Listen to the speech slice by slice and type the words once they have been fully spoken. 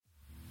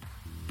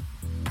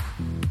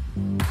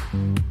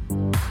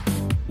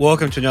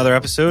Welcome to another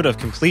episode of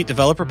Complete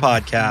Developer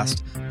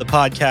Podcast, the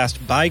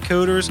podcast by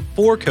coders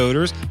for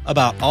coders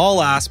about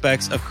all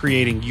aspects of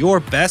creating your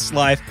best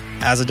life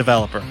as a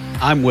developer.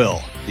 I'm Will,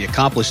 the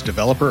accomplished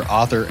developer,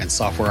 author, and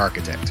software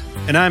architect.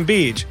 And I'm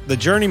Beej, the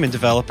journeyman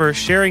developer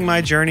sharing my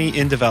journey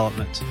in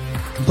development.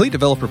 Complete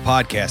Developer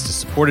Podcast is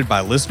supported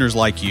by listeners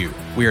like you.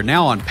 We are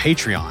now on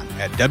Patreon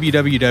at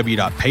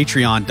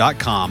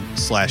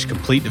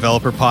www.patreon.com/Complete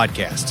Developer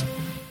Podcast.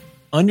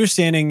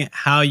 Understanding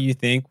how you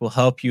think will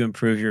help you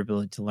improve your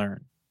ability to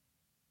learn.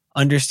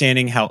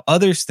 Understanding how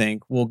others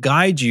think will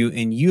guide you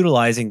in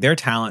utilizing their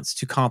talents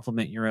to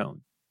complement your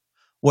own.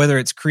 Whether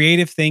it's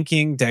creative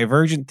thinking,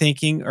 divergent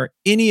thinking, or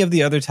any of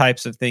the other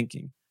types of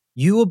thinking,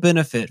 you will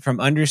benefit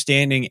from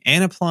understanding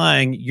and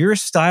applying your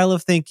style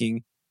of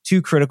thinking to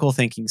critical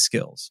thinking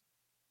skills.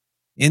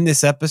 In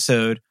this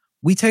episode,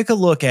 we take a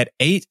look at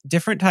 8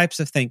 different types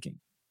of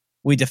thinking.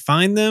 We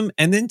define them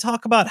and then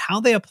talk about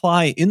how they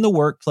apply in the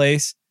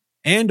workplace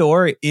and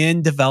or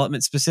in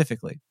development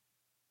specifically.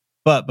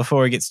 But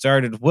before we get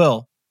started,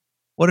 Will,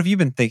 what have you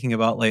been thinking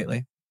about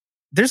lately?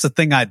 There's a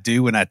thing I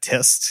do when I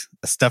test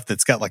stuff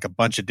that's got like a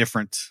bunch of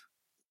different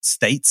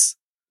states.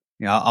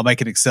 You know, I'll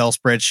make an Excel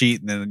spreadsheet,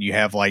 and then you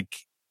have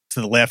like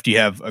to the left, you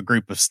have a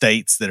group of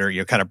states that are,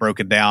 you know, kind of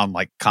broken down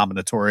like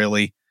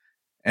combinatorially.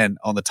 And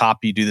on the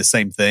top, you do the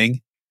same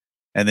thing.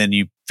 And then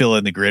you fill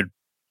in the grid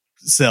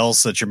cells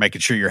so that you're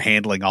making sure you're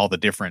handling all the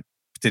different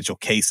potential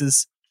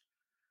cases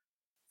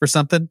for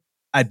something.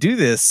 I do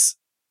this,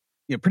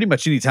 you know, pretty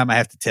much anytime I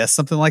have to test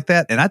something like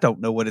that, and I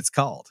don't know what it's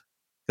called.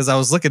 Because I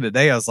was looking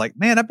today, I was like,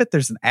 man, I bet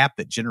there's an app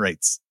that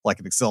generates like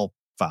an Excel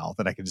file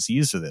that I can just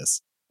use for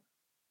this.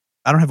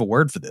 I don't have a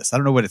word for this. I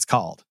don't know what it's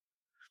called.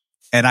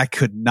 And I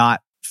could not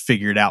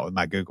figure it out with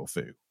my Google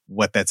Foo,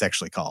 what that's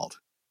actually called.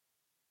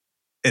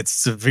 It's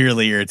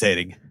severely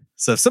irritating.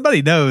 So if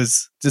somebody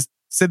knows, just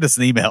send us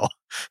an email.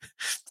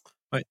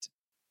 Wait,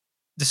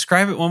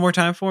 describe it one more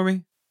time for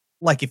me.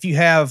 Like if you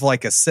have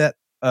like a set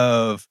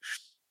of,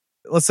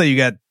 let's say you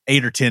got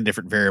 8 or 10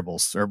 different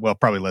variables, or well,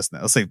 probably less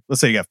than that.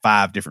 Let's say you got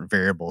 5 different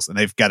variables and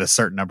they've got a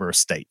certain number of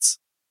states.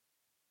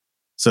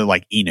 So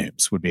like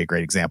enums would be a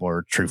great example,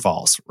 or true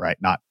false, right?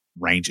 Not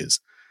ranges.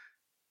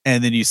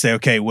 And then you say,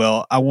 okay,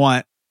 well, I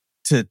want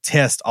to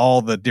test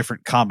all the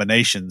different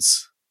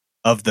combinations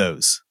of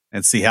those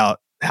and see how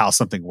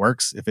something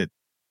works, if it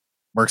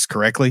works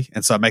correctly.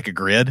 And so I make a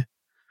grid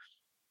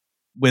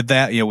with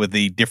that, you know, with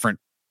the different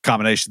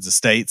combinations of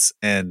states,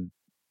 and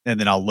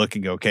then I'll look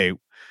and go, okay,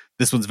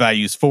 this one's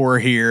value is 4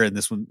 here, and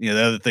this one, you know,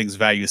 the other thing's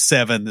value is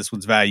 7. This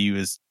one's value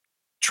is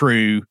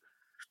true,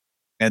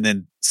 and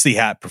then see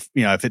how it,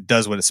 you know, if it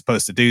does what it's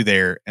supposed to do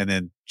there, and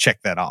then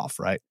check that off.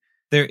 Right?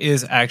 There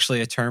is actually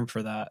a term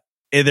for that.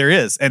 There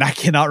is, and I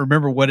cannot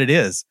remember what it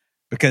is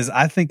because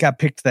I think I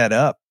picked that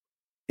up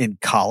in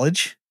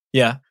college.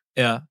 Yeah.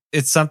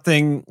 It's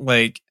something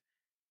like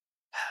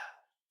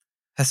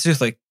has to do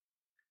with like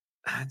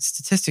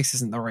statistics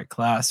isn't the right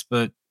class,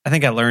 but I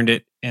think I learned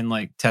it in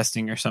like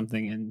testing or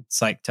something in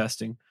psych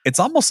testing. It's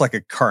almost like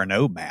a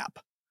Carnot map.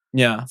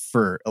 Yeah.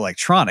 For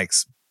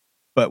electronics,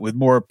 but with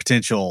more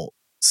potential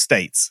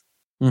states.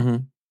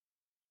 Mm-hmm.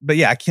 But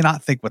yeah, I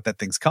cannot think what that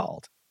thing's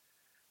called.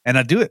 And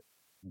I do it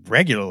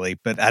regularly,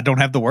 but I don't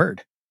have the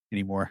word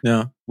anymore.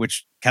 Yeah.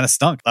 Which kind of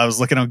stunk. I was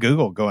looking on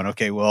Google going,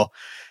 okay, well,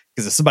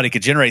 because if somebody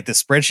could generate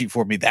this spreadsheet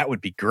for me, that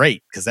would be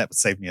great, because that would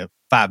save me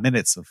 5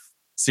 minutes of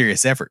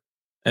serious effort.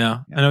 Yeah,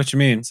 I know what you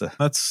mean. So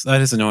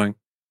that is annoying.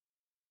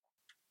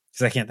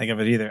 Because I can't think of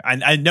it either.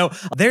 I know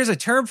there's a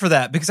term for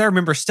that because I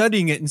remember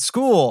studying it in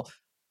school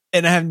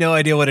and I have no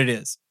idea what it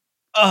is.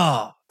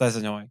 Oh, that's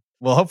annoying.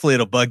 Well, hopefully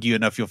it'll bug you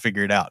enough you'll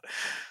figure it out.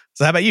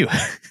 So how about you?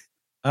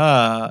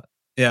 Yeah,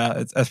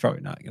 that's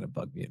probably not going to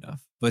bug me enough.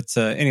 But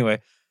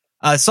anyway,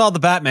 I saw The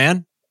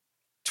Batman.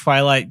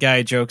 Twilight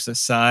guy jokes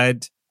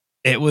aside,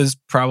 it was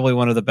probably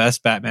one of the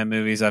best Batman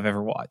movies I've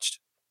ever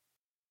watched.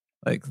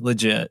 Like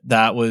legit,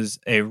 that was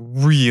a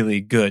really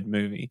good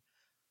movie.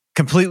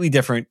 Completely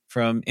different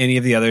from any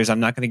of the others. I'm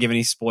not going to give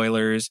any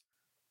spoilers.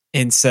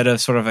 Instead of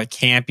sort of a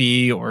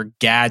campy or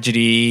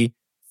gadgety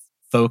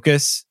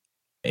focus,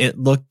 it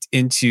looked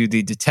into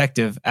the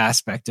detective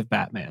aspect of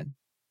Batman.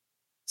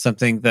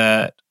 Something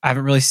that I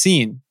haven't really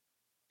seen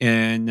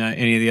in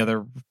any of the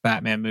other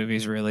Batman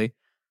movies, really.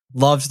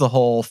 Loved the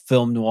whole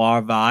film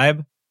noir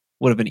vibe.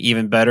 Would have been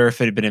even better if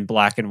it had been in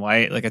black and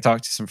white. Like I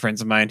talked to some friends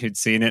of mine who'd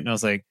seen it and I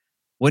was like,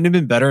 wouldn't it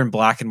have been better in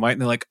black and white?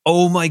 And they're like,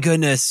 oh my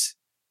goodness.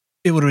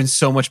 It would have been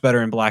so much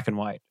better in black and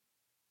white.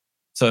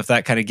 So if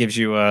that kind of gives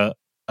you a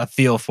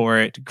feel for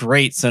it,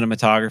 great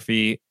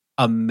cinematography,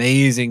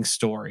 amazing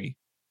story,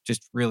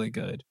 just really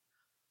good.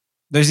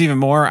 There's even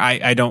more.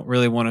 I don't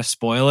really want to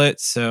spoil it,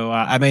 so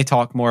I may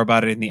talk more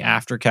about it in the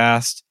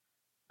aftercast.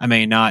 I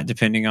may not,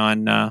 depending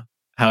on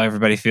how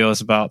everybody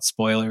feels about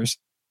spoilers.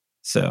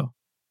 So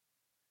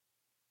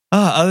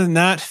other than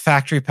that,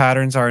 factory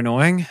patterns are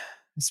annoying,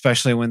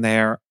 especially when they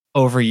are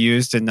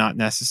overused and not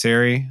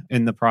necessary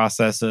in the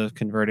process of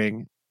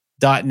converting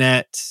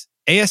 .NET,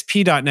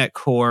 ASP.NET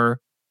Core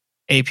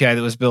API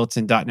that was built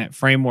in .NET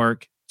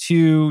Framework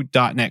to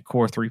 .NET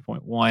Core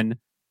 3.1.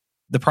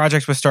 the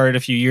project was started a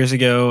few years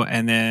ago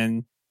and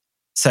then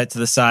set to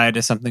the side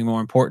as something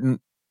more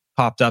important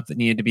popped up that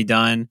needed to be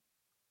done.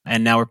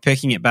 And now we're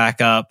picking it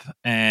back up.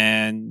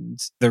 And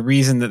the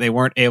reason that they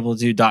weren't able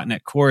to do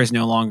 .NET Core is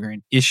no longer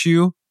an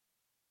issue.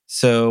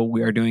 So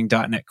we are doing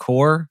 .NET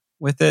Core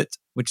with it,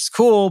 which is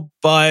cool,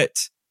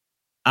 but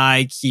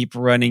I keep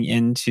running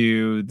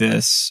into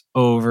this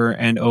over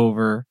and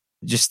over.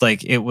 Just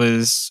like it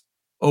was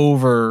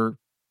over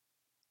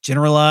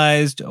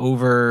generalized,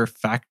 over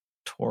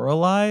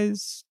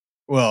factorialized.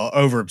 Well,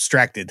 over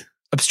abstracted.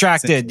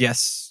 Abstracted,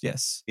 yes.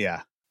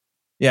 Yeah.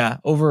 Yeah,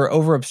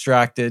 over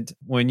abstracted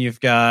when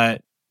you've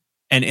got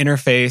an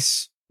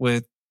interface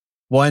with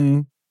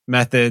one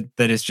method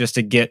that is just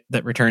a get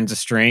that returns a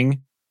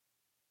string.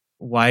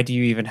 Why do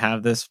you even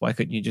have this? Why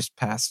couldn't you just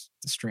pass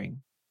the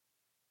string?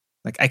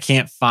 Like, I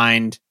can't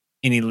find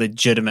any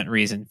legitimate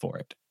reason for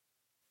it.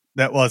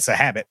 It's a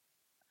habit.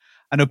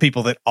 I know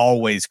people that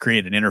always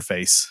create an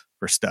interface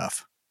for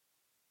stuff.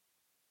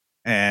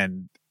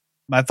 And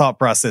my thought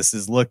process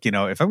is, look,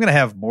 if I'm going to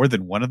have more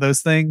than one of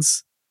those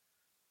things,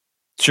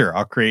 sure,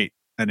 I'll create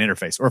an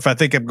interface. Or if I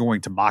think I'm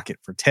going to mock it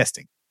for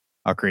testing,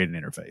 I'll create an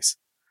interface.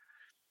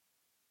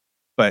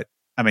 But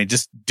I mean,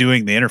 just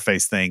doing the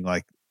interface thing,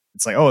 like,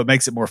 it's like, oh, it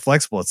makes it more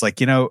flexible. It's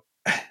like,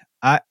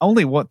 I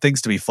only want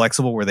things to be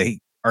flexible where they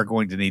are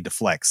going to need to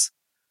flex.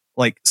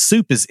 Like,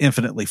 soup is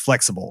infinitely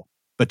flexible,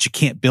 but you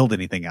can't build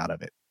anything out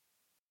of it.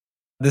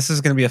 This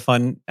is going to be a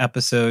fun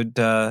episode.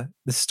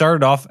 This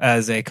started off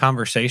as a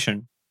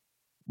conversation.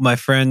 My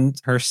friend,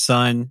 her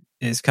son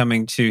is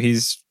coming to,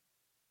 he's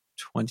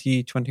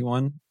 20,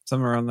 21,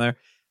 somewhere around there.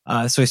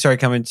 So he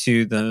started coming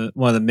to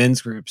one of the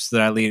men's groups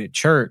that I lead at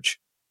church.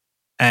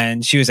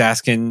 And she was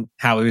asking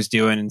how he was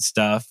doing and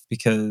stuff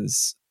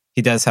because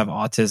he does have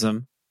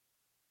autism.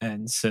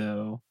 And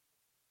so,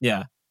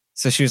 yeah.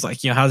 So she was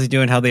like, how's he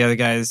doing? How the other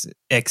guys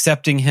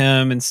accepting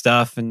him and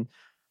stuff. And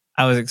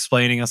I was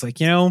explaining, I was like,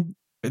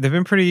 they've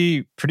been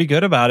pretty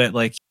good about it.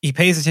 Like, he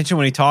pays attention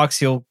when he talks.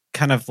 He'll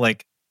kind of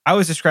like, I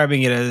was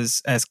describing it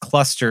as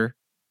cluster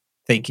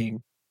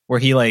thinking,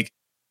 where he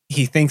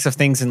thinks of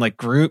things in like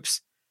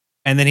groups,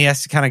 and then he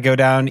has to kind of go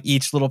down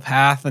each little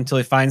path until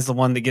he finds the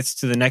one that gets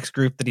to the next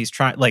group that he's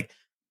trying, like,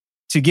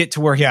 to get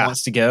to where he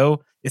wants to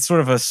go. It's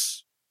sort of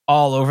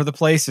all over the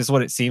place is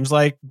what it seems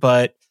like,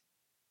 but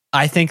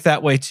I think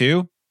that way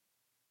too,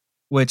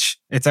 which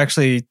it's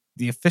actually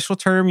the official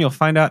term. You'll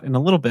find out in a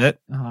little bit.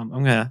 I'm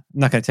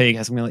not gonna tell you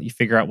guys. I'm gonna let you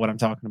figure out what I'm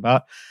talking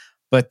about,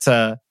 but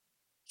kind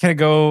of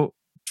go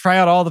try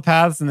out all the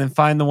paths and then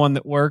find the one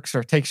that works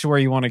or takes you where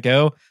you want to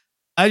go.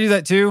 I do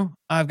that too.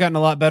 I've gotten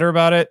a lot better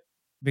about it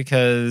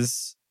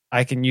because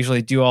I can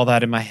usually do all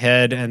that in my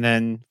head, and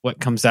then what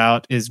comes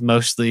out is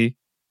mostly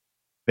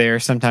there.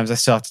 Sometimes I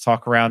still have to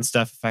talk around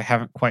stuff if I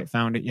haven't quite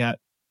found it yet.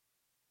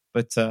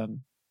 But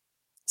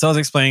so I was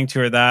explaining to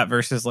her that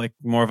versus like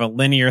more of a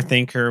linear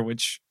thinker,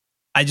 which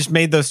I just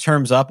made those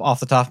terms up off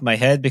the top of my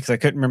head because I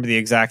couldn't remember the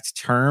exact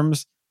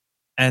terms.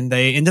 And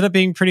they ended up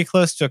being pretty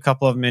close to a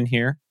couple of them in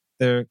here.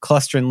 The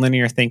cluster and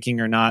linear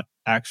thinking are not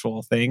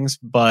actual things,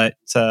 but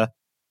I'll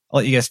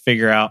let you guys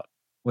figure out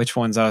which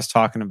ones I was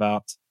talking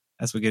about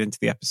as we get into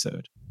the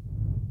episode.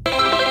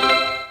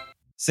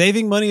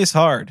 Saving money is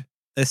hard,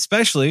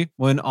 especially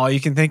when all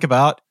you can think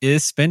about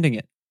is spending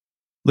it.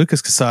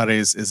 Lucas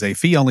Casares is a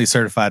fee-only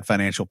certified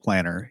financial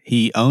planner.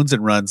 He owns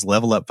and runs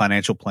Level Up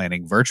Financial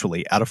Planning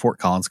virtually out of Fort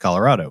Collins,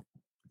 Colorado.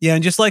 Yeah,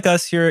 and just like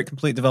us here at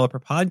Complete Developer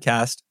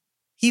Podcast,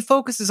 he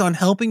focuses on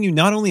helping you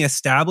not only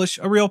establish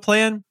a real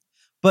plan,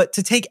 but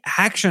to take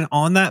action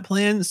on that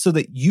plan so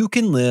that you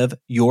can live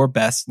your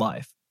best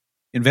life.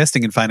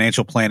 Investing in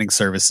financial planning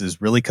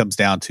services really comes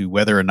down to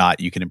whether or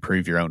not you can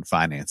improve your own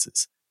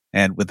finances.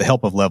 And with the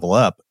help of Level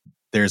Up,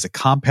 there's a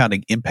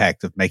compounding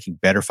impact of making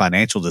better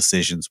financial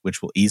decisions, which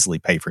will easily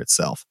pay for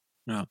itself.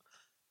 Yeah.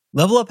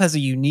 Level Up has a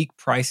unique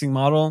pricing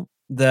model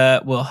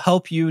that will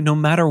help you no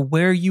matter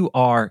where you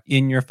are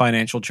in your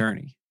financial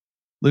journey.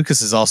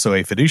 Lucas is also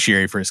a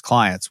fiduciary for his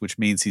clients, which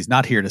means he's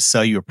not here to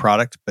sell you a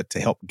product, but to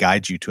help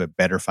guide you to a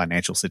better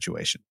financial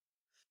situation.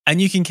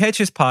 And you can catch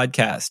his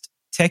podcast,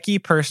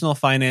 Techie Personal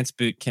Finance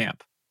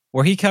Bootcamp,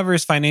 where he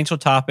covers financial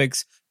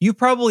topics you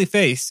probably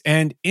face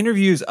and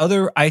interviews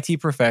other IT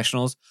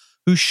professionals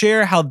who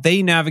share how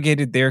they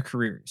navigated their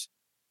careers.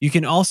 You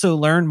can also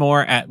learn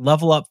more at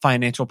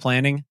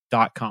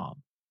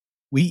levelupfinancialplanning.com.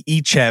 We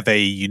each have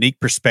a unique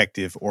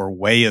perspective or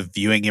way of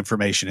viewing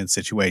information and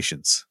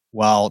situations.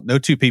 While no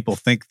two people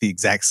think the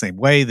exact same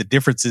way, the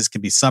differences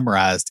can be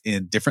summarized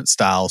in different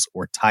styles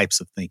or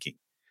types of thinking.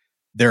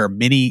 There are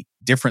many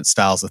different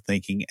styles of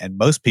thinking, and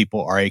most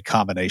people are a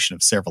combination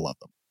of several of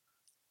them.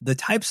 The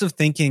types of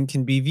thinking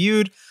can be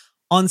viewed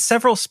on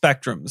several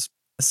spectrums,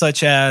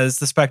 such as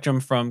the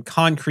spectrum from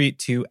concrete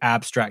to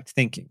abstract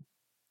thinking.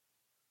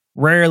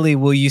 Rarely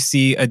will you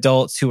see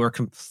adults who are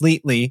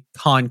completely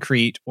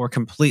concrete or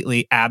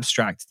completely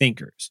abstract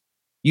thinkers.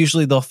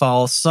 Usually they'll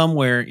fall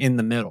somewhere in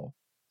the middle.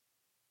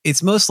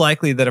 It's most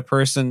likely that a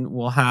person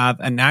will have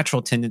a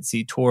natural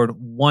tendency toward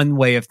one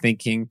way of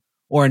thinking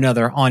or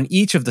another on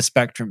each of the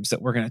spectrums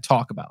that we're going to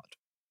talk about.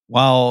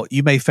 While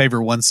you may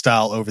favor one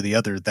style over the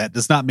other, that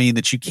does not mean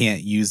that you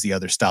can't use the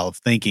other style of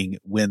thinking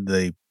when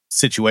the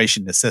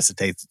situation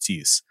necessitates its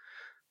use.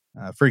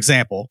 For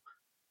example,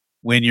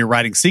 when you're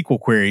writing SQL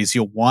queries,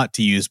 you'll want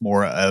to use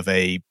more of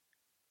a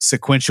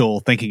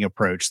sequential thinking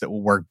approach that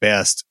will work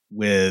best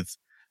with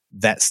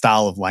that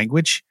style of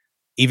language,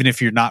 even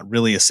if you're not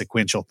really a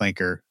sequential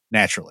thinker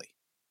naturally.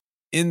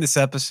 In this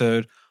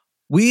episode,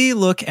 we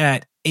look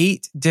at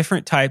 8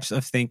 different types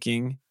of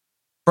thinking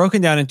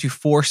broken down into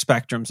 4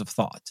 spectrums of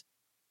thought.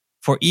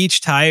 For each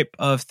type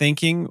of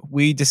thinking,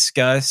 we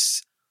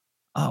discuss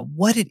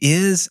what it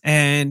is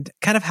and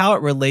kind of how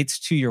it relates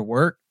to your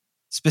work.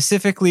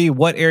 Specifically,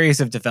 what areas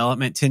of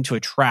development tend to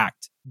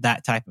attract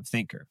that type of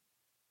thinker.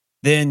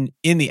 Then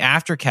in the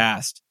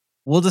aftercast,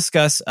 we'll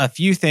discuss a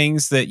few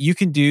things that you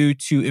can do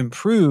to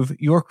improve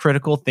your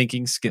critical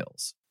thinking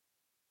skills.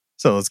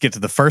 So let's get to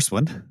the first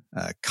one,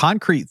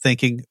 concrete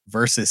thinking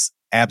versus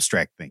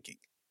abstract thinking.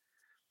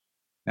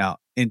 Now,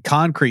 in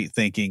concrete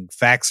thinking,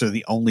 facts are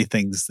the only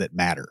things that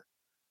matter.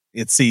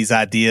 It sees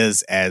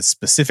ideas as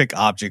specific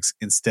objects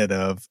instead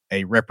of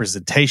a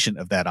representation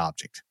of that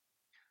object.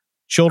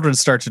 Children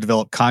start to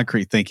develop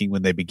concrete thinking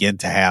when they begin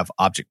to have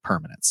object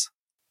permanence.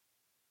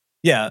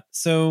 Yeah,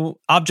 so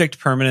object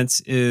permanence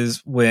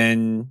is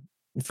when,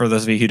 for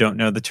those of you who don't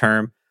know the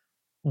term,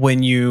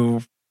 when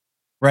you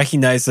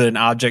recognize that an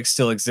object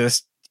still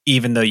exists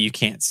even though you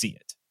can't see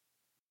it.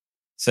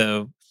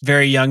 So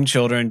very young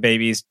children,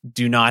 babies,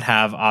 do not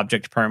have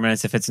object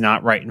permanence. If it's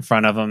not right in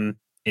front of them,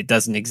 it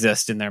doesn't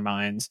exist in their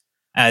minds.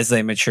 As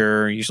they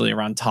mature, usually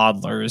around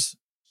toddlers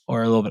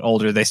or a little bit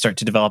older, they start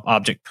to develop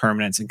object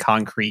permanence and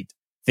concrete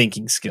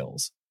thinking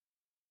skills.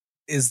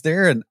 Is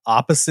there an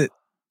opposite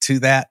to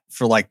that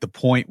for like the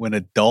point when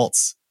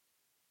adults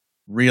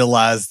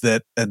realize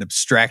that an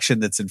abstraction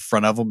that's in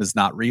front of them is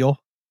not real?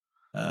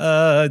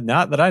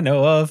 Not that I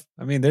know of.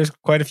 I mean, there's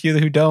quite a few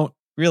who don't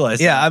realize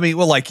that. I mean,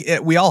 well, like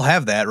we all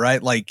have that,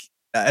 right? Like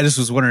I just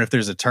was wondering if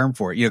there's a term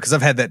for it, because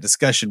I've had that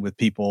discussion with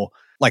people,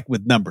 like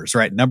with numbers,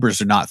 right?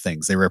 Numbers are not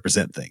things, they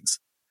represent things.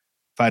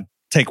 If I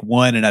take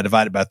 1 and I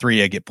divide it by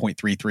 3, I get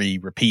 0.33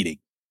 repeating.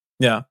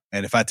 Yeah.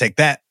 And if I take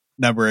that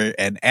number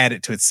and add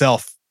it to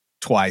itself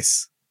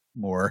twice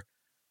more,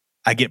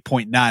 I get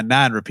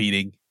 0.99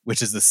 repeating,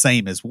 which is the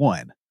same as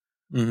 1.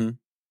 Mm-hmm.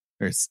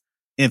 Or it's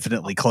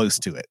infinitely close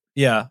to it.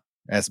 Yeah.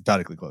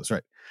 Asymptotically close,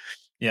 right?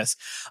 Yes.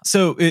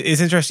 So it's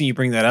interesting you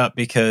bring that up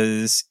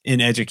because in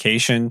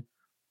education,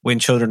 when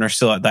children are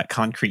still at that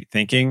concrete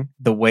thinking,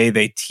 the way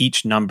they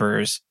teach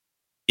numbers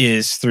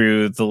is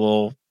through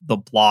the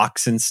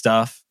blocks and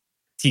stuff.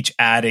 Teach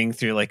adding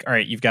through like, all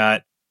right, you've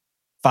got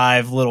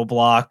 5 little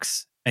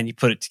blocks and you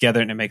put it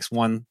together and it makes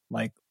one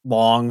like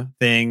long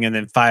thing. And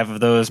then 5 of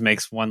those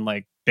makes one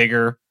like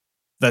bigger.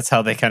 That's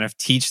how they kind of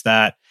teach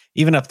that,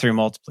 even up through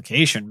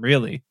multiplication,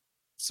 really.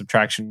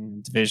 Subtraction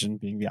and division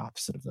being the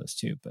opposite of those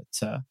two.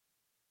 But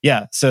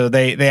yeah, so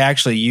they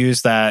actually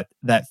use that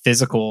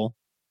physical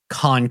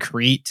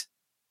concrete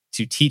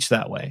to teach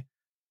that way.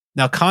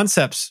 Now,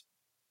 concepts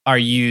are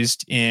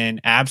used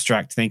in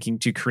abstract thinking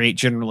to create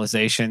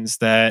generalizations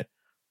that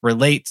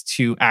relate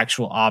to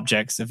actual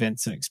objects,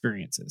 events, and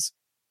experiences.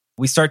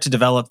 We start to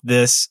develop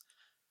this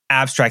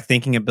abstract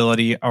thinking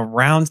ability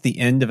around the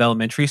end of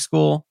elementary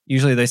school.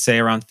 Usually they say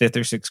around 5th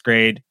or 6th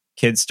grade,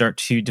 kids start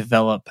to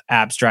develop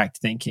abstract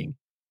thinking.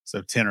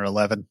 So 10 or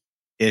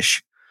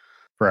 11-ish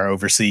for our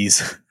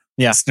overseas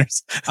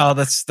listeners. Oh,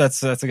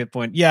 that's a good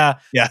point. Yeah.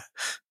 Yeah.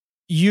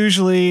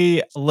 Usually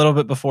a little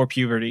bit before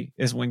puberty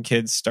is when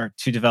kids start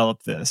to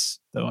develop this.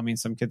 Though, I mean,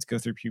 some kids go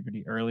through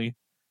puberty early.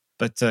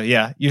 But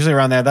yeah, usually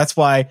around there. That's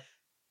why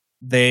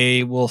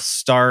they will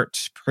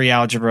start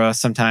pre-algebra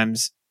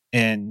sometimes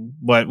in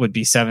what would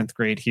be 7th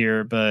grade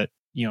here, but,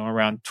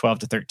 around 12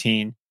 to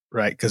 13.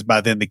 Right, because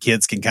by then the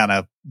kids can kind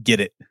of get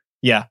it.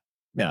 Yeah.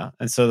 Yeah.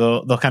 And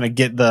so they'll kind of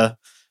get that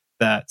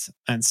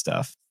and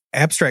stuff.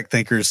 Abstract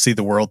thinkers see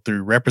the world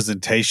through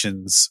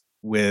representations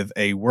with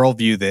a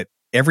worldview that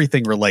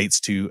everything relates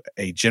to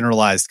a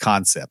generalized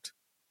concept.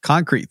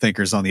 Concrete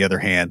thinkers, on the other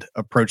hand,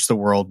 approach the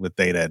world with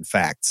data and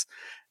facts.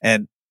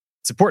 And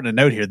it's important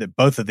to note here that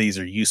both of these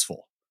are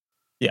useful.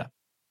 Yeah.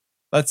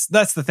 That's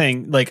the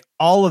thing. Like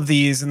all of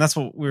these, and that's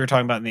what we were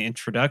talking about in the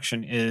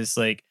introduction, is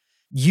like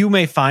you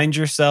may find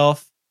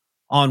yourself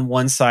on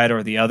one side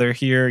or the other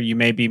here. You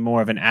may be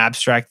more of an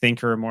abstract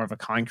thinker or more of a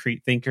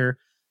concrete thinker.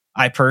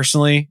 I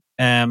personally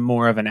am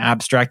more of an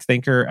abstract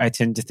thinker. I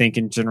tend to think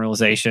in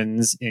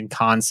generalizations, in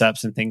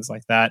concepts and things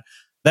like that.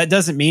 That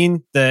doesn't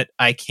mean that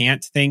I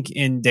can't think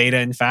in data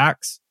and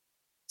facts.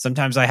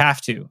 Sometimes I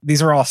have to.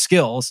 These are all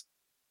skills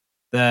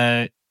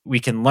that we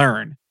can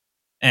learn.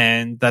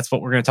 And that's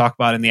what we're going to talk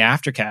about in the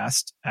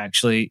aftercast,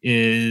 actually,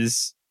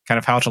 is kind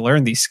of how to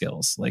learn these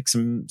skills, like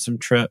some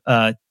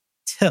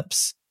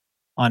tips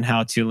on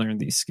how to learn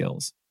these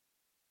skills.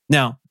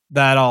 Now,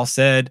 that all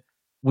said,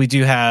 we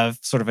do have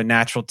sort of a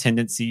natural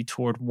tendency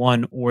toward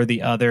one or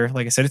the other.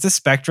 Like I said, it's a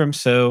spectrum.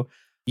 So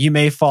you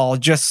may fall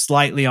just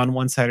slightly on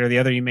one side or the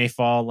other. You may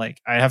fall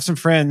like, I have some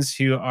friends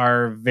who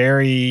are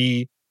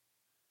very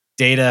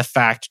data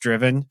fact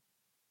driven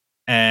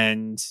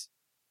and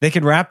they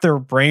can wrap their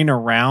brain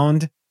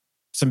around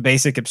some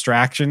basic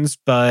abstractions,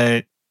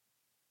 but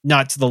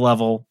not to the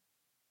level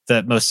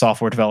that most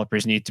software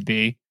developers need to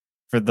be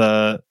for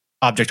the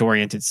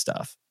object-oriented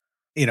stuff.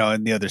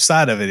 And the other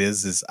side of it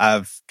is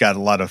I've got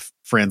a lot of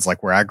friends,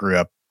 like where I grew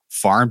up,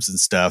 farms and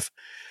stuff,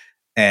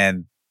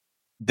 and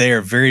they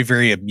are very,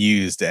 very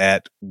amused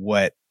at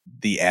what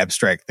the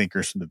abstract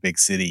thinkers from the big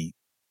city,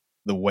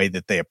 the way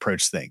that they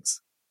approach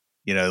things.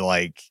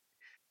 Like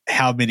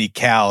how many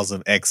cows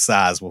of X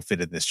size will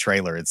fit in this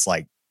trailer? It's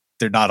like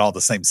they're not all the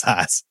same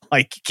size.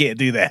 Like you can't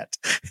do that.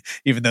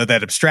 Even though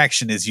that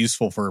abstraction is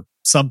useful for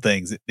some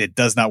things, it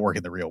does not work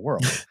in the real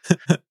world.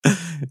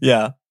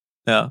 Yeah.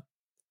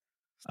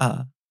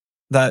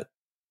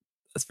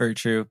 That's very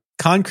true.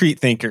 Concrete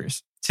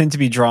thinkers tend to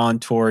be drawn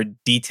toward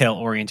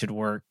detail-oriented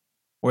work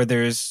where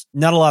there's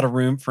not a lot of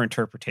room for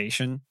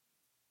interpretation,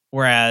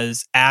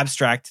 whereas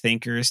abstract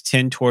thinkers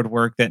tend toward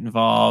work that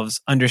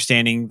involves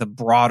understanding the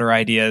broader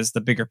ideas,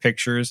 the bigger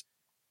pictures,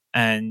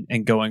 and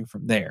going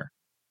from there.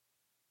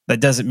 That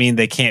doesn't mean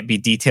they can't be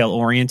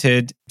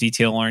detail-oriented.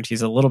 Detail-oriented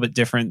is a little bit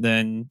different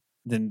than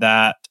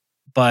that,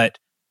 but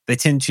they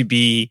tend to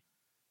be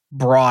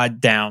broad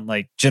down,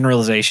 like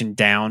generalization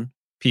down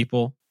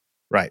people.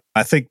 Right.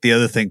 I think the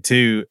other thing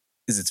too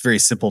is it's very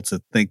simple to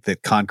think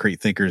that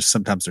concrete thinkers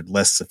sometimes are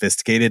less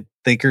sophisticated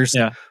thinkers.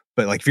 Yeah.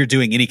 But like if you're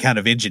doing any kind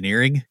of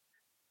engineering,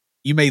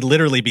 you may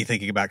literally be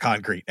thinking about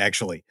concrete,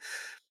 actually.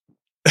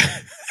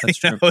 That's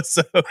true.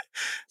 So,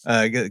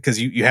 because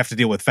you have to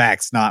deal with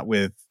facts, not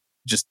with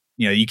just,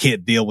 you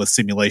can't deal with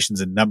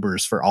simulations and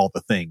numbers for all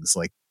the things.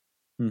 Like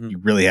you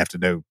really have to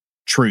know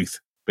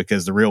truth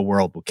because the real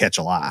world will catch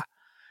a lie.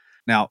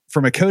 Now,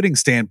 from a coding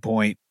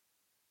standpoint,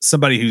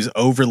 somebody who's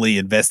overly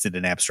invested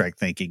in abstract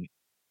thinking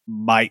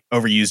might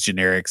overuse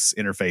generics,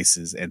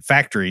 interfaces, and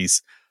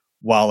factories,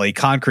 while a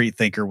concrete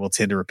thinker will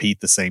tend to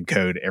repeat the same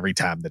code every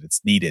time that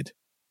it's needed,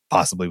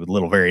 possibly with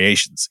little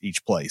variations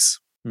each place.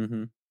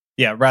 Mm-hmm.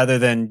 Yeah, rather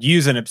than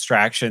use an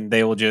abstraction,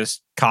 they will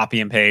just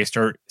copy and paste,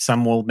 or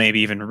some will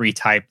maybe even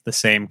retype the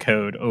same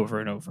code over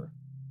and over.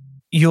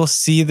 You'll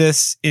see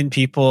this in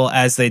people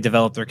as they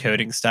develop their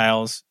coding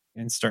styles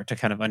and start to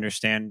kind of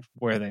understand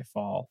where they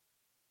fall.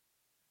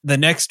 The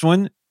next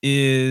one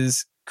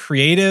is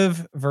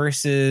creative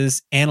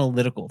versus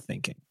analytical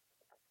thinking.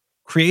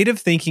 Creative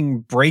thinking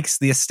breaks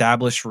the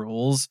established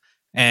rules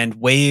and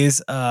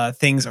ways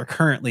things are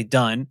currently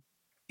done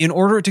in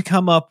order to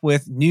come up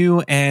with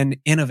new and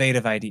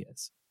innovative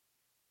ideas.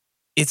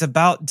 It's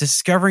about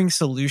discovering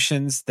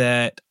solutions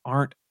that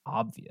aren't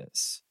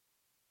obvious.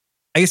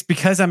 I guess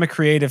because I'm a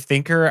creative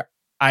thinker,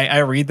 I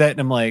read that and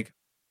I'm like,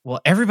 well,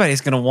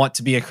 everybody's going to want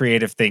to be a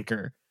creative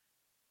thinker.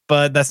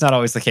 But that's not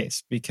always the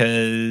case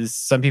because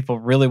some people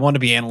really want to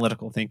be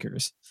analytical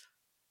thinkers.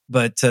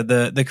 But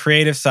the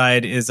creative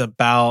side is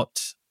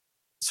about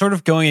sort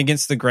of going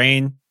against the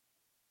grain,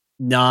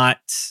 not...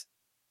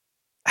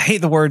 I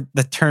hate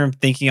the term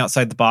thinking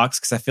outside the box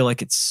because I feel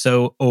like it's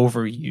so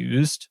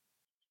overused.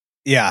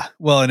 Yeah.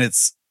 Well, and it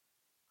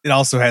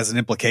also has an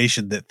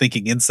implication that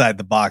thinking inside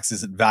the box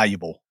isn't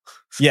valuable.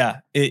 Yeah,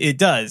 it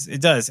does.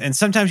 It does. And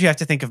sometimes you have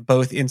to think of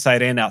both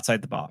inside and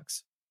outside the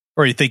box.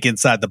 Or you think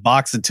inside the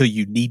box until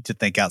you need to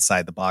think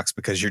outside the box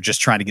because you're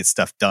just trying to get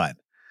stuff done.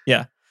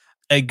 Yeah.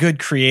 A good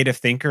creative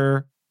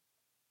thinker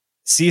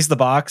sees the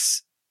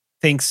box,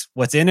 thinks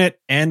what's in it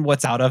and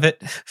what's out of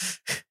it.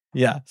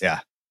 Yeah.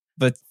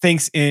 But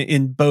thinks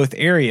in both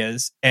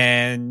areas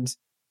and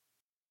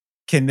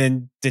can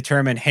then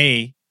determine,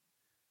 hey,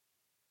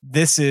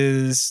 this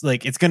is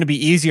like, it's going to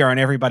be easier on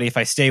everybody if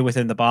I stay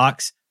within the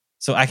box.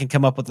 So I can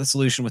come up with a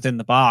solution within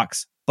the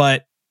box.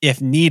 But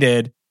if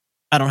needed,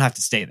 I don't have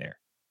to stay there.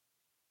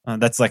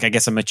 That's like, I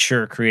guess, a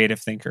mature creative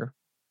thinker.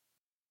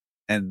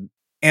 And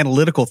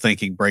analytical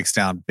thinking breaks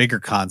down bigger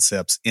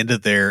concepts into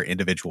their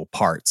individual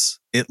parts.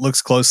 It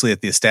looks closely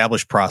at the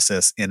established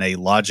process in a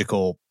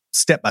logical,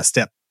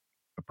 step-by-step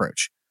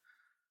approach.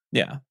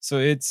 Yeah.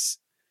 So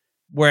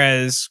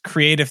whereas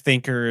creative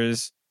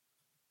thinkers,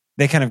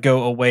 they kind of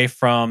go away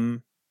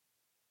from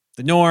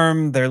the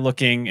norm. They're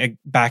looking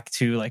back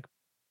to like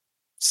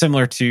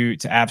similar to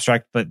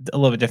abstract, but a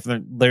little bit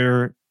different.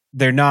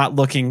 They're not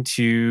looking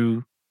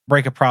to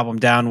break a problem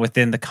down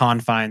within the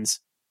confines,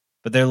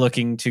 but they're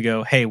looking to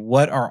go, hey,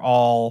 what are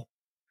all...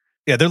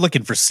 Yeah, they're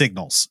looking for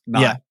signals,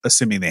 not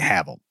assuming they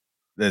have them.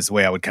 That's the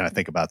way I would kind of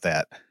think about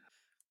that.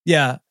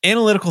 Yeah,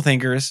 analytical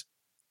thinkers,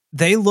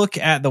 they look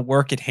at the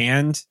work at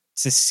hand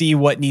to see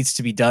what needs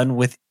to be done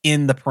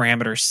within the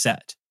parameter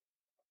set.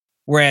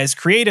 Whereas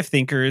creative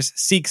thinkers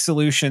seek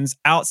solutions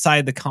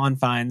outside the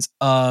confines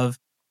of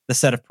the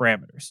set of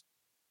parameters.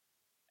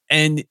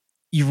 And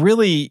you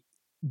really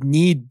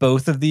need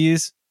both of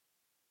these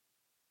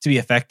to be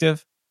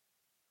effective.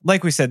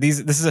 Like we said, this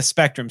is a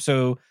spectrum.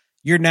 So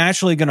you're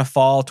naturally going to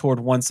fall toward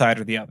one side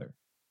or the other.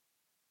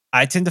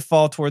 I tend to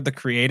fall toward the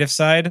creative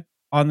side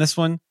on this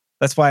one.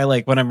 That's why,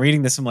 like, when I'm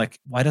reading this, I'm like,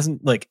 why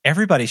doesn't, like,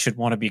 everybody should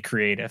want to be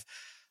creative?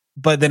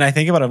 But then I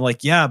think about it, I'm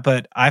like, yeah,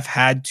 but I've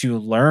had to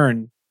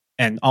learn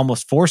and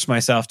almost force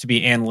myself to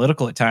be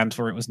analytical at times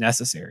where it was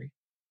necessary.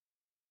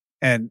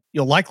 And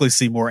you'll likely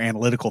see more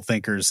analytical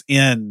thinkers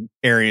in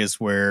areas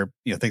where,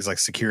 things like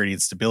security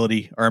and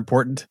stability are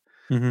important.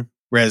 Mm-hmm.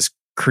 Whereas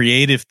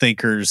creative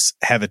thinkers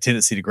have a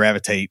tendency to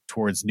gravitate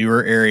towards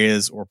newer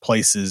areas or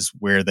places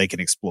where they can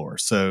explore.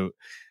 So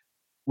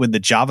when the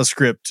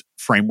JavaScript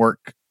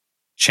framework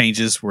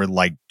changes were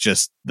like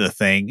just the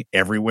thing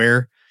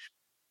everywhere,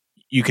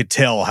 you could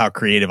tell how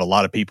creative a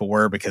lot of people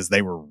were because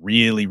they were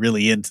really,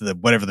 really into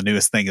whatever the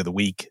newest thing of the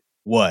week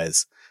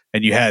was.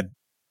 And you had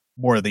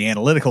more of the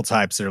analytical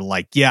types that are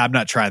like, yeah, I'm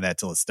not trying that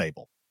till it's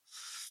stable.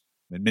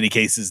 In many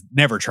cases,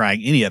 never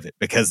trying any of it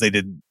because it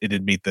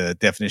didn't meet the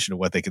definition of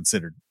what they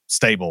considered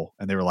stable.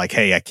 And they were like,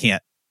 hey, I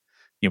can't,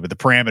 with the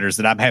parameters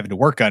that I'm having to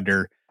work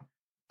under,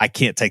 I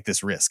can't take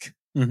this risk.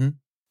 Mm-hmm.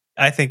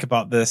 I think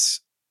about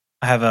this.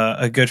 I have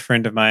a good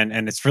friend of mine,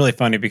 and it's really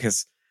funny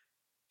because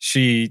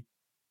she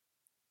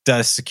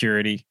does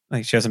security.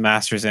 Like, she has a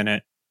master's in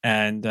it.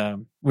 And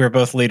we were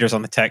both leaders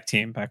on the tech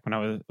team back when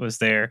I was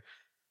there.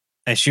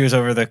 And she was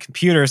over the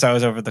computers. I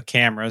was over the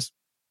cameras.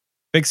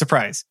 Big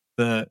surprise.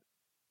 The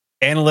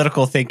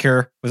analytical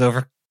thinker was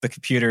over the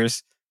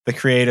computers. The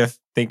creative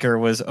thinker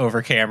was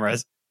over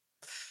cameras.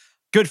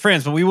 Good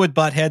friends, but we would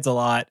butt heads a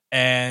lot.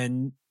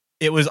 And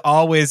it was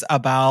always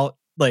about,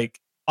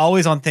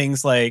 always on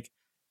things like,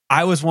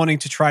 I was wanting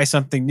to try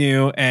something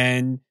new.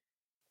 And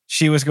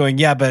she was going,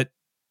 yeah, but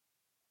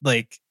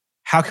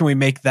how can we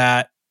make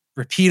that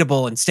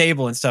repeatable and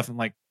stable and stuff? I'm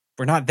like,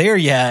 we're not there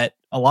yet.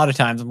 A lot of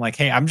times I'm like,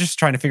 hey, I'm just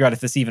trying to figure out if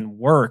this even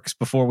works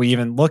before we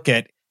even look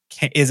at,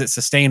 is it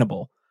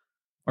sustainable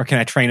or can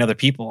I train other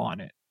people on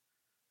it?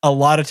 A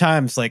lot of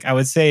times, I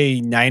would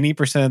say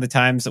 90% of the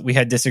times that we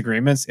had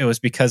disagreements, it was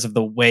because of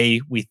the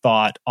way we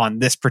thought on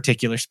this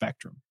particular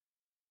spectrum.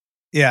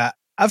 Yeah.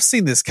 I've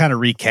seen this kind of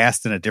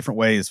recast in a different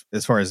way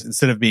as far as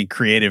instead of being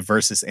creative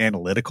versus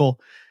analytical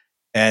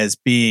as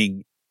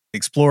being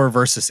explore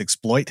versus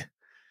exploit.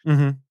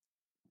 Mm-hmm.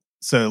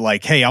 So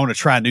hey, I want to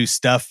try new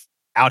stuff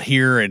out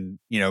here and,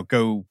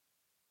 go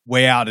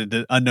way out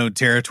into unknown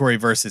territory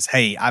versus,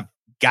 hey, I've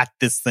got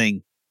this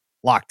thing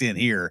locked in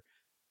here.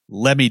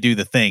 Let me do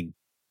the thing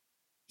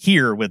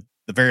here with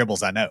the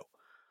variables I know.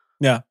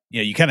 Yeah.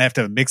 You kind of have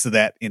to have a mix of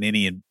that in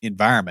any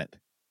environment,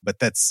 but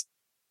that's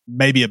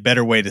maybe a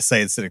better way to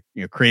say instead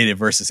of creative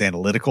versus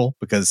analytical,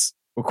 because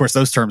of course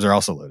those terms are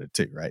also loaded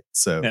too, right?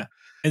 So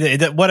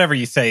yeah, whatever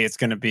you say, it's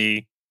going to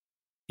be,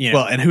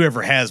 well, and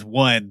whoever has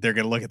one, they're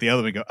going to look at the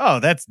other one and go, oh,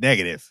 that's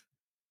negative.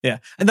 Yeah.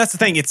 And that's the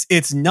thing.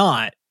 It's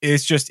not.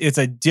 It's just, it's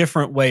a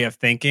different way of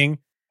thinking.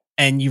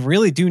 And you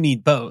really do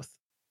need both.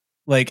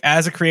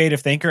 As a creative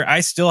thinker,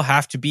 I still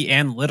have to be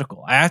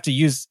analytical. I have to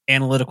use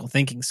analytical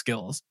thinking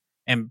skills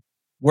and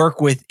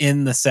work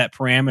within the set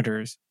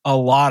parameters a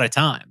lot of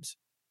times.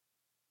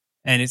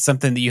 And it's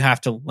something that you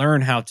have to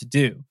learn how to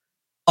do.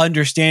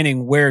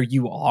 Understanding where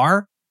you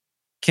are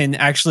can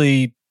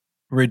actually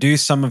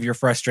reduce some of your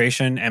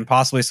frustration and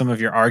possibly some of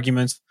your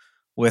arguments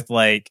with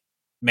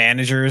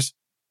managers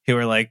who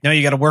are like, no,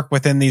 you got to work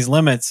within these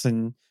limits.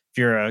 And if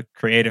you're a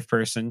creative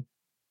person,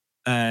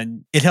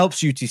 and it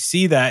helps you to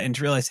see that and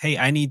to realize, hey,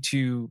 I need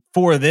to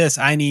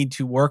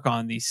work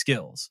on these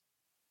skills.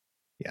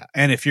 Yeah.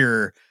 And if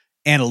you're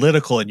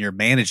analytical and you're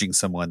managing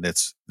someone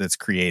that's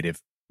creative,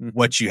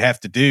 what you have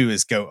to do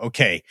is go,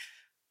 okay,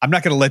 I'm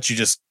not going to let you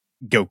just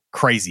go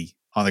crazy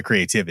on the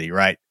creativity,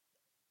 right?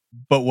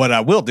 But what I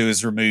will do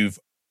is remove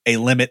a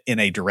limit in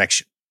a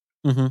direction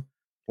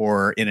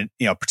or in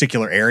a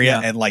particular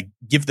area and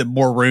give them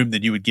more room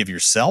than you would give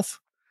yourself.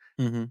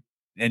 Mm-hmm.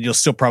 And you'll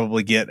still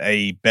probably get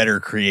a better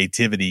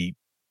creativity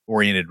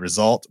oriented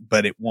result,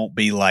 but it won't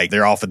be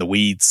they're off in the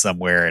weeds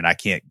somewhere and I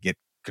can't get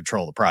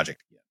control of the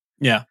project again.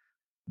 Yeah.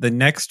 The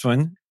next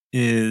one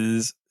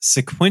is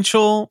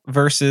sequential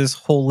versus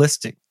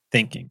holistic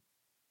thinking.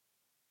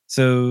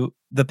 So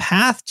the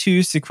path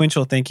to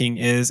sequential thinking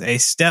is a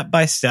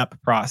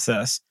step-by-step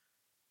process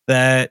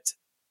that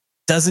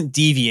doesn't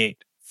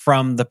deviate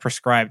from the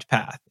prescribed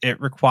path. It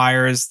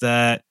requires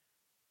that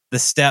the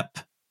step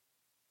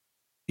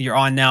you're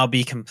on now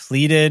be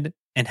completed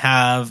and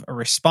have a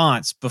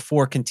response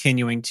before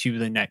continuing to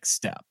the next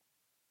step.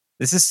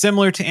 This is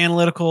similar to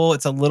analytical.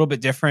 It's a little bit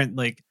different.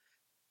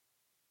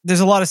 There's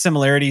a lot of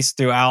similarities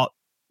throughout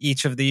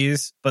each of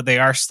these, but they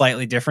are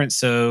slightly different.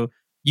 So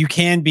you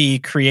can be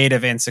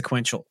creative and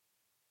sequential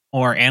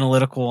or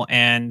analytical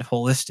and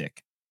holistic.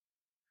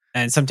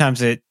 And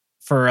sometimes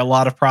for a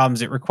lot of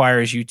problems, it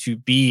requires you to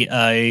be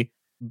a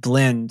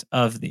blend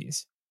of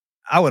these.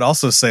 I would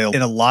also say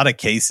in a lot of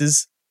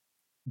cases,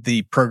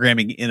 the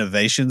programming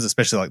innovations,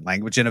 especially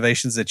language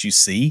innovations that you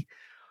see,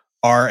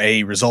 are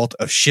a result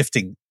of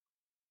shifting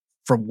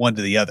from one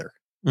to the other.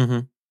 Mm-hmm.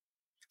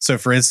 So,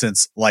 for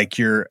instance,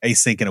 your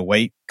async and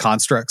await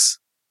constructs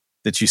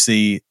that you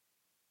see,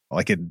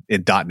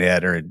 in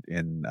 .NET or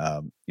in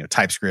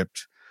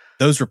TypeScript,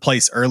 those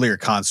replace earlier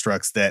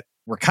constructs that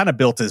were kind of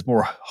built as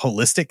more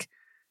holistic,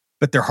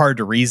 but they're hard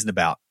to reason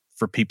about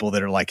for people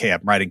that are like, hey,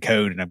 I'm writing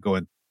code and I'm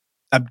going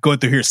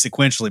through here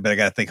sequentially, but I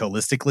got to think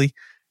holistically.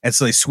 And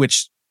so they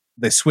switch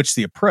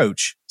the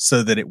approach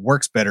so that it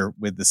works better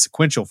with the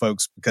sequential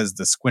folks because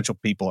the sequential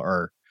people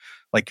are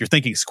Like you're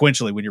thinking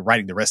sequentially when you're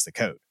writing the rest of the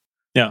code.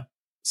 Yeah.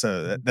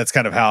 So that's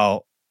kind of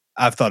how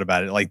I've thought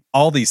about it. Like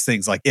all these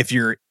things, like if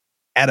you're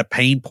at a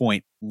pain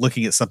point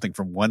looking at something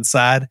from one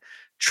side,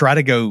 try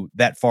to go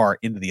that far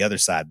into the other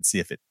side and see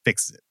if it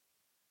fixes it.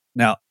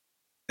 Now,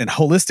 in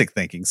holistic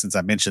thinking, since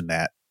I mentioned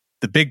that,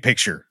 the big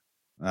picture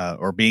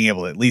or being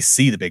able to at least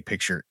see the big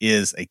picture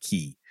is a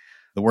key.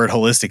 The word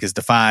holistic is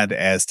defined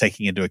as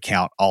taking into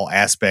account all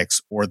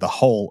aspects or the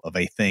whole of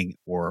a thing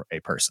or a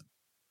person.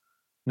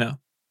 No.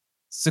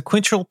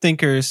 Sequential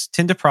thinkers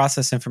tend to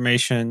process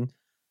information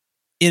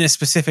in a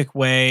specific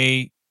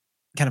way,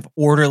 kind of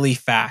orderly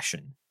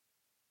fashion.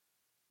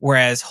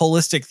 Whereas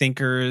holistic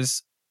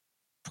thinkers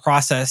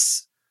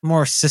process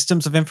more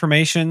systems of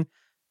information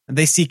and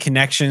they see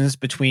connections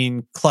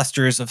between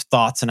clusters of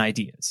thoughts and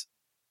ideas.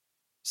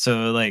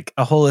 So like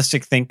a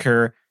holistic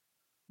thinker,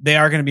 they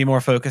are going to be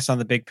more focused on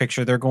the big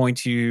picture. They're going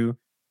to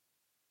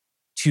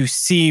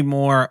see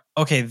more,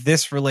 okay,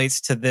 this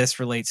relates to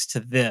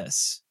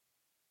this.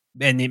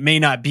 And it may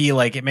not be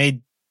like, it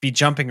may be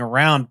jumping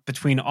around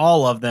between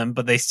all of them,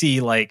 but they see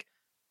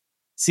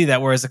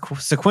that. Whereas a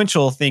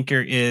sequential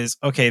thinker is,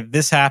 okay,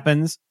 this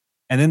happens,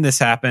 and then this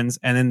happens,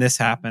 and then this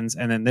happens,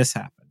 and then this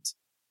happens.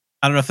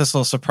 I don't know if this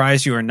will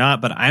surprise you or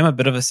not, but I'm a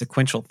bit of a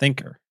sequential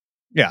thinker.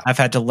 Yeah. I've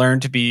had to learn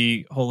to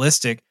be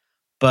holistic,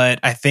 but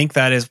I think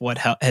that is what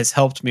has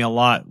helped me a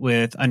lot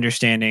with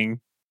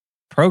understanding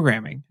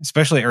programming,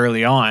 especially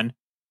early on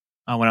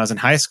when I was in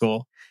high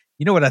school.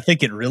 You know what I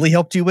think it really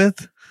helped you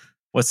with?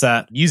 What's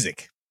that?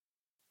 Music,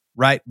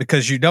 right?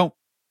 Because you don't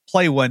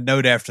play one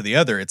note after the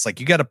other. It's like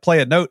you got to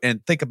play a note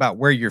and think about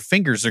where your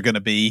fingers are going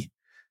to be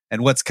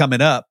and what's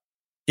coming up.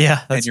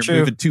 Yeah, that's and you're true.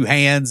 moving two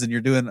hands and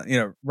you're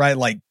doing, right?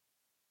 Like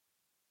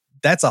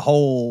that's a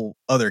whole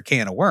other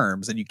can of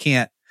worms. And you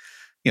can't,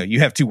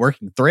 you have two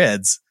working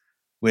threads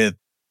with,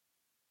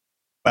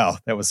 wow,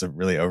 that was a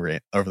really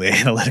overly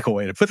analytical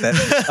way to put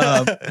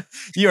that.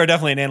 You are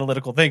definitely an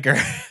analytical thinker.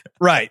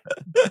 Right.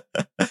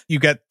 You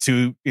got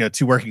two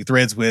working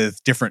threads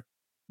with different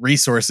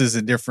resources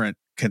and different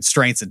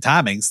constraints and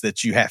timings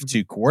that you have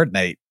to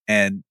coordinate.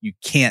 And you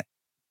can't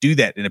do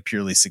that in a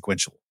purely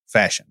sequential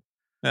fashion.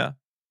 Yeah.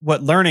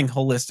 What learning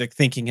holistic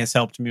thinking has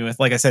helped me with,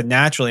 like I said,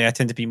 naturally, I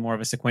tend to be more of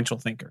a sequential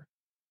thinker.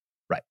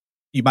 Right.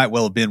 You might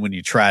well have been when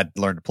you tried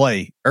to learn to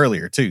play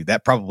earlier too.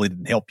 That probably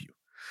didn't help you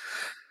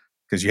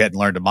because you hadn't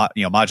learned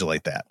to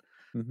modulate that.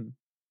 Mm-hmm.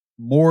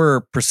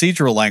 More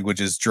procedural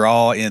languages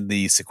draw in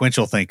the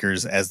sequential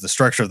thinkers as the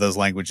structure of those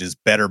languages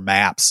better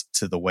maps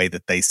to the way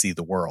that they see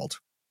the world.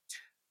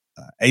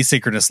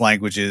 Asynchronous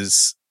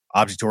languages,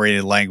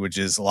 object-oriented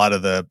languages, a lot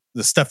of the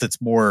stuff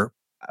that's more,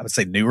 I would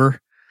say, newer,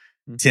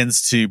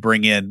 tends to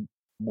bring in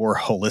more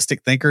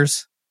holistic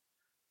thinkers.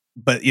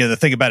 But the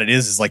thing about it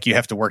is like you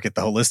have to work at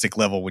the holistic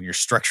level when you're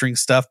structuring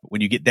stuff. But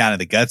when you get down to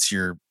the guts,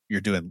 you're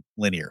doing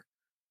linear.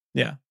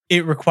 Yeah,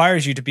 it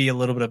requires you to be a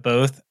little bit of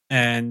both,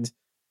 and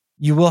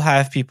you will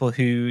have people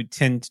who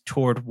tend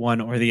toward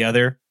one or the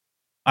other.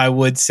 I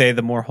would say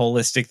the more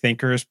holistic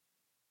thinkers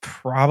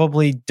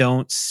probably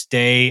don't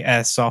stay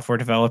as software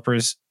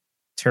developers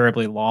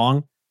terribly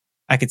long.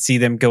 I could see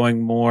them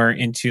going more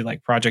into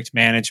like project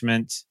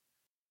management,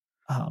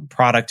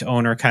 product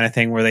owner kind of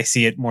thing, where they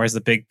see it more as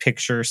the big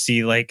picture,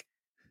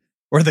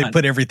 or they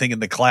put everything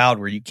in the cloud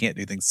where you can't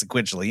do things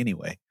sequentially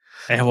anyway.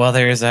 And well,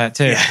 there is that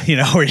too.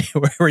 Yeah,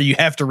 where you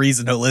have to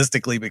reason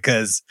holistically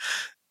because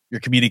you're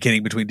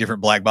communicating between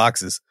different black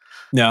boxes.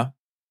 No.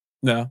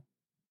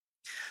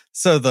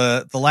 So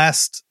the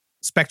last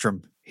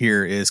spectrum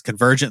here is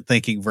convergent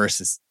thinking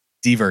versus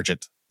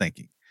divergent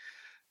thinking.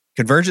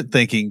 Convergent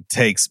thinking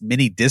takes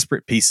many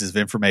disparate pieces of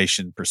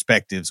information,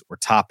 perspectives, or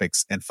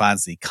topics and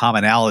finds the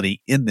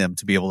commonality in them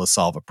to be able to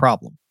solve a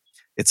problem.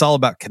 It's all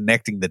about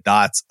connecting the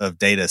dots of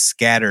data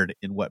scattered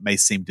in what may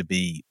seem to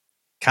be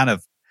kind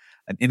of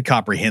an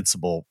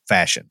incomprehensible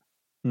fashion.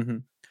 Mm-hmm.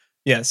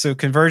 Yeah, so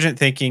convergent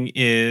thinking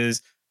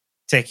is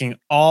taking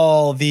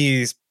all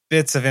these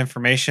bits of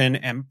information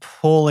and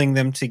pulling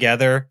them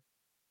together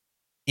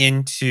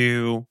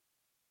into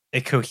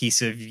a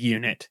cohesive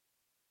unit.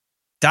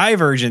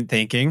 Divergent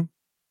thinking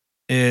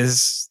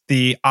is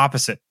the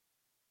opposite.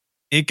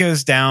 It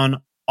goes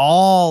down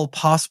all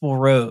possible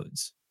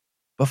roads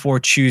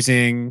before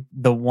choosing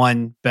the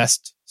one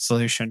best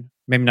solution.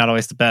 Maybe not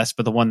always the best,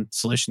 but the one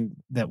solution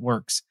that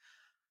works.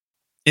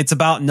 It's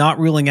about not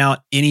ruling out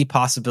any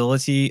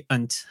possibility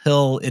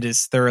until it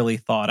is thoroughly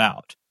thought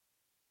out.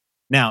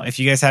 Now, if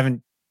you guys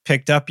haven't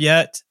picked up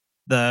yet,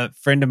 the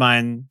friend of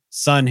mine,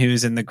 son,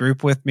 who's in the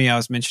group with me, I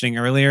was mentioning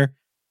earlier,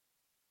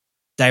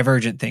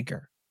 divergent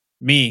thinker.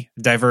 Me,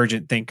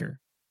 divergent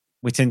thinker.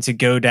 We tend to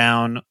go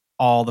down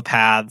all the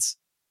paths,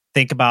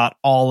 think about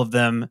all of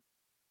them.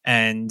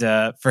 And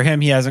for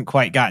him, he hasn't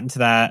quite gotten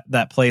to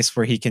that place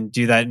where he can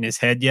do that in his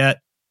head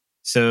yet.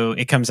 So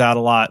it comes out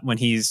a lot when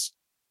he's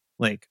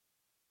like,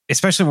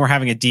 especially when we're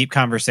having a deep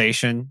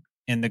conversation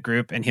in the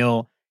group and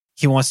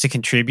he wants to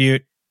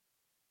contribute.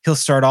 He'll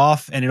start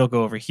off and it'll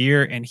go over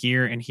here and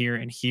here and here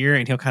and here.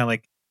 And he'll kind of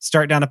like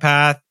start down a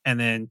path and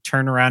then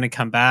turn around and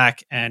come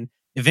back. And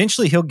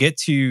eventually he'll get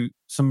to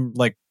some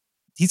like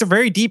he's a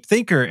very deep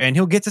thinker and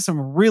he'll get to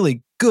some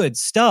really good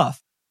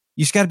stuff.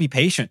 You just got to be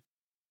patient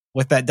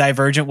with that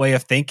divergent way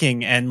of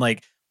thinking, and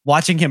like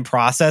watching him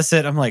process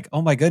it. I'm like,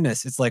 oh my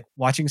goodness, it's like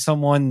watching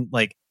someone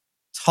like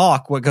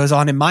talk what goes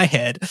on in my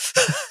head,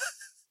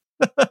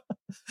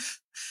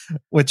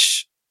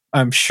 which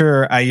I'm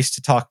sure I used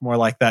to talk more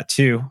like that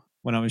too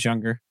when I was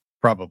younger.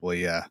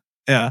 Probably, yeah.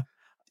 Yeah.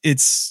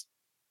 It's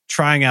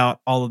trying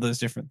out all of those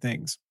different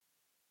things.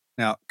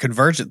 Now,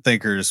 convergent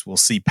thinkers will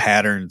see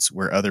patterns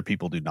where other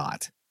people do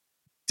not.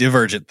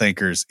 Divergent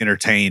thinkers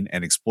entertain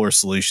and explore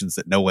solutions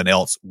that no one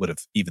else would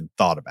have even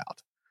thought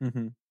about.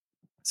 Mm-hmm.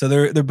 So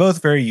they're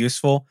both very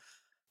useful,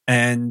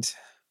 and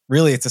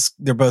really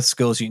they're both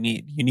skills you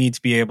need. You need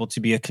to be able to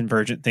be a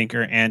convergent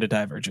thinker and a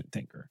divergent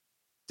thinker,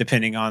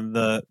 depending on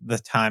the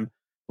time.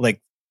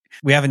 Like,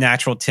 we have a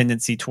natural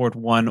tendency toward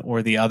one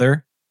or the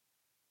other.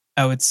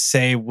 I would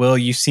say, Will,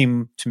 you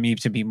seem to me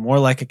to be more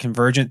like a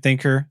convergent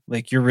thinker.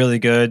 Like, you're really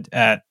good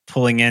at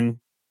pulling in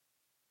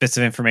bits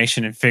of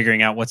information and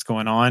figuring out what's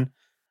going on,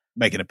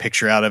 making a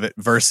picture out of it,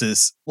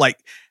 versus like,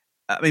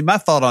 I mean, my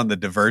thought on the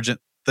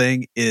divergent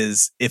thing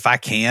is, if I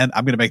can,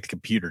 I'm going to make the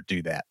computer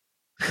do that.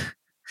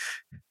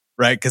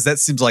 Right? Because that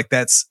seems like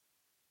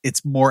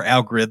it's more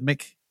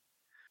algorithmic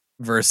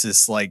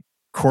versus like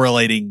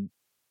correlating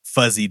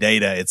fuzzy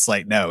data. It's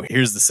like, no,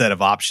 here's the set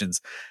of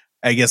options.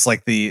 I guess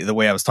like the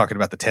way I was talking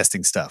about the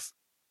testing stuff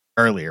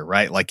earlier,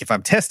 right? Like if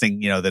I'm testing,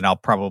 then I'll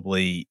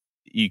probably,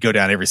 you go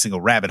down every single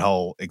rabbit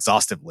hole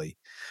exhaustively.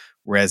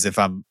 Whereas if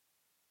I'm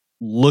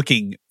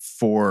looking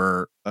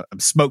for, I'm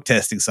smoke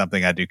testing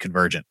something, I do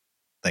convergent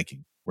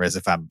thinking. Whereas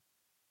if I'm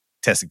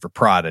testing for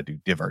prod, I do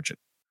divergent.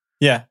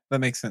 Yeah, that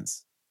makes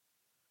sense.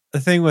 The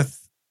thing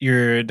with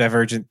your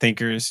divergent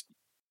thinkers,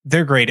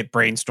 they're great at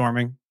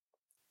brainstorming.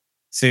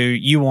 So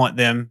you want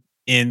them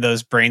in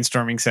those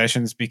brainstorming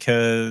sessions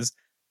because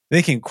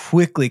they can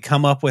quickly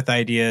come up with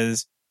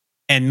ideas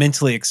and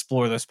mentally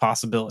explore those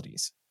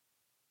possibilities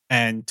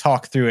and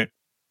talk through it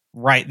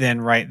right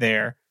then, right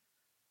there.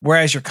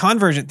 Whereas your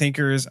convergent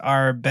thinkers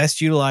are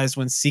best utilized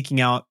when seeking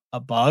out a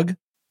bug,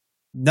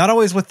 not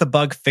always with the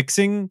bug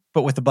fixing,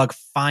 but with the bug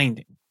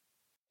finding.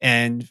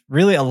 And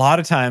really, a lot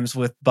of times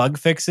with bug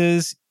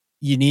fixes,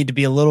 you need to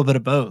be a little bit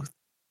of both.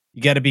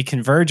 You got to be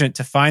convergent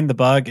to find the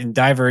bug and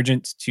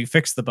divergent to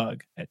fix the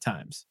bug at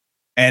times.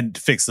 And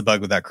fix the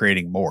bug without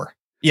creating more.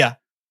 Yeah.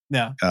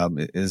 Yeah.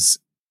 Is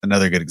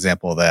another good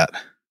example of that.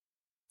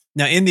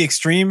 Now, in the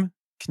extreme,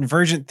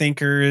 convergent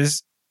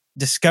thinkers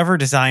discover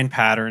design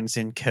patterns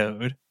in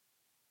code,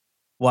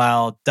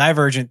 while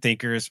divergent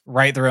thinkers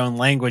write their own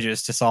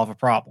languages to solve a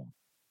problem.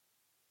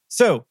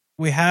 So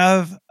we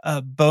have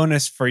a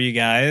bonus for you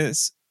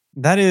guys.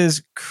 That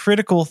is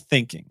critical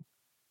thinking.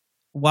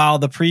 While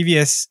the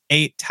previous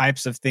 8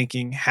 types of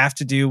thinking have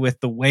to do with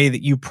the way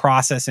that you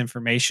process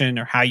information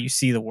or how you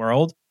see the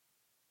world,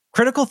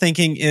 critical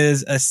thinking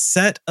is a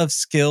set of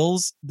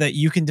skills that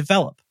you can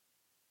develop.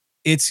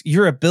 It's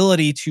your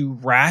ability to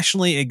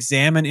rationally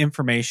examine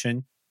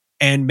information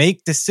and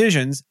make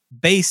decisions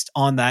based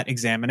on that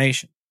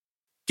examination.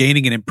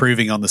 Gaining and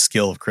improving on the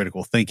skill of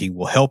critical thinking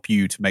will help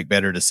you to make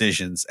better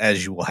decisions,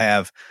 as you will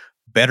have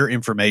better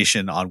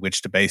information on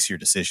which to base your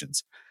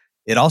decisions.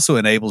 It also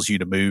enables you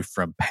to move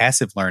from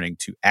passive learning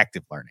to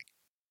active learning.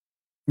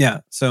 Yeah,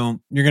 so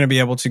you're going to be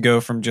able to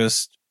go from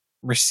just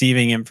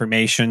receiving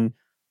information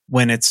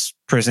when it's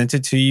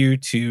presented to you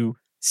to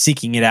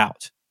seeking it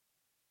out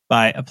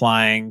by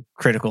applying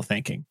critical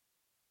thinking.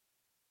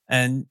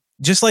 And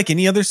just like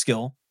any other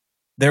skill,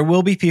 there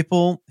will be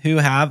people who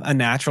have a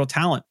natural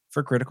talent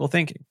for critical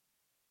thinking.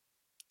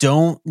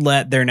 Don't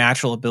let their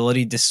natural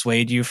ability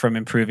dissuade you from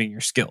improving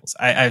your skills.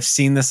 I've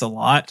seen this a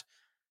lot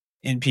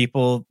in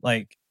people.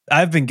 Like,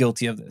 I've been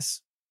guilty of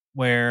this,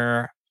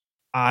 where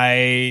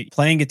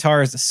playing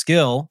guitar is a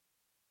skill,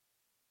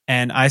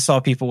 and I saw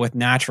people with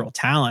natural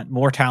talent,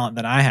 more talent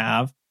than I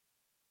have.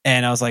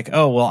 And I was like,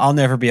 oh, well, I'll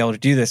never be able to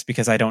do this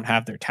because I don't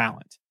have their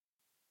talent.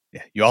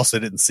 Yeah, you also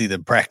didn't see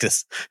them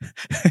practice.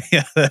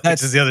 Yeah,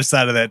 that's the other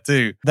side of that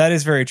too. That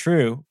is very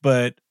true.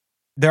 But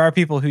there are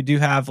people who do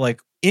have,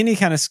 like, any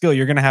kind of skill.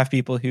 You're going to have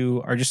people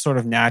who are just sort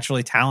of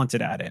naturally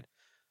talented at it.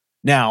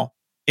 Now,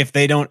 if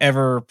they don't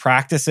ever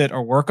practice it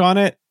or work on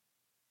it,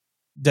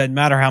 doesn't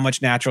matter how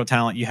much natural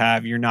talent you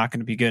have, you're not going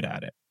to be good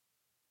at it.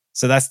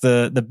 So that's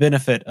the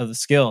benefit of the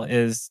skill,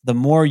 is the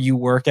more you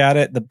work at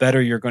it, the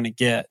better you're going to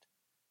get.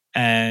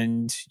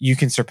 And you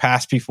can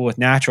surpass people with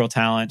natural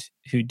talent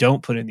who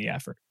don't put in the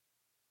effort.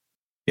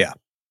 Yeah.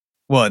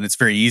 Well, and it's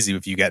very easy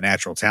if you got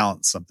natural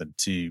talent, something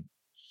to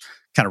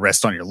kind of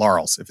rest on your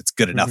laurels if it's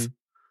good enough. Mm-hmm.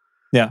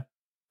 Yeah.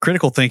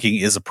 Critical thinking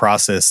is a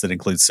process that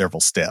includes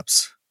several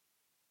steps.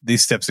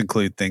 These steps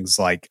include things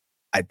like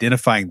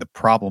identifying the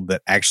problem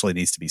that actually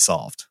needs to be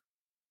solved.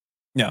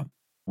 Yeah.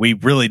 We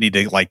really need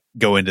to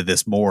go into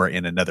this more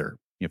in another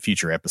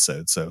future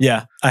episode. So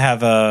yeah, I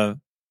have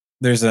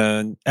there's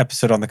an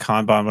episode on the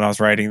Kanban when I was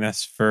writing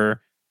this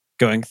for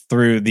going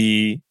through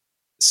the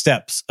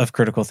steps of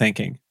critical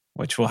thinking,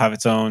 which will have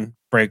its own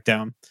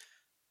breakdown.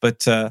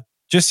 But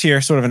just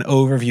here, sort of an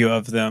overview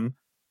of them.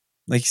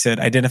 Like you said,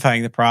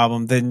 identifying the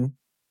problem, then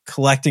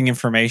collecting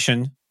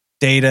information,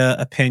 data,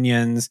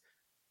 opinions,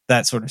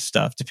 that sort of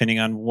stuff, depending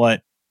on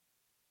what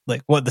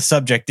the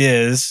subject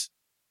is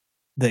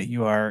that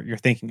you're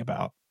thinking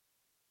about.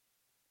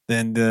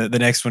 Then the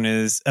next one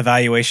is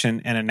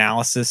evaluation and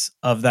analysis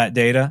of that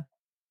data.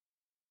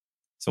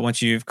 So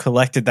once you've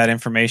collected that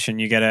information,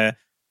 you got to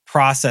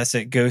process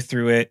it, go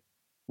through it,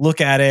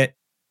 look at it,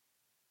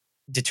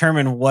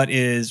 determine what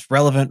is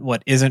relevant,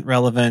 what isn't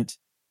relevant,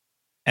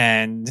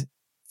 and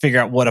figure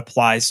out what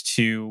applies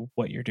to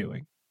what you're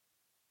doing.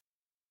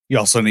 You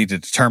also need to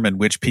determine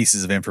which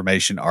pieces of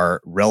information are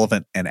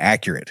relevant and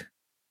accurate,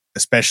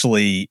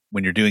 especially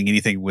when you're doing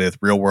anything with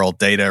real world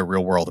data,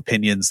 real world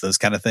opinions, those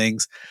kind of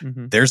things.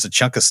 Mm-hmm. There's a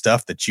chunk of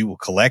stuff that you will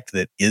collect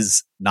that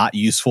is not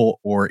useful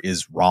or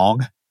is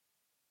wrong.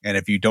 And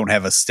if you don't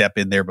have a step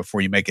in there before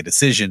you make a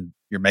decision,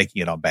 you're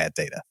making it on bad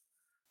data.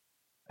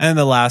 And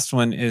the last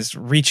one is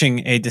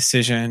reaching a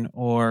decision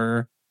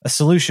or a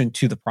solution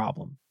to the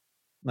problem.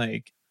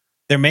 Like,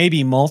 there may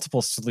be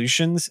multiple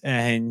solutions,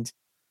 and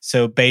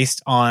so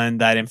based on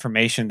that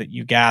information that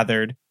you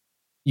gathered,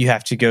 you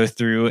have to go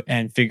through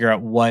and figure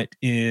out what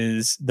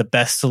is the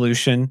best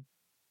solution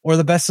or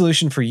the best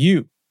solution for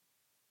you,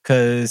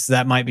 because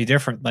that might be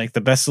different. Like,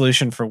 the best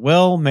solution for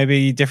Will may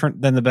be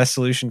different than the best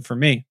solution for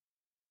me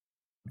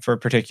for a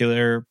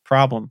particular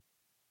problem.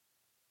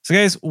 So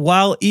guys,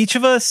 while each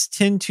of us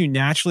tend to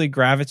naturally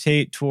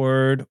gravitate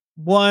toward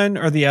one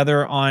or the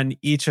other on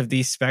each of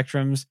these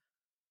spectrums,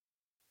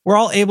 we're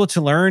all able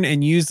to learn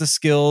and use the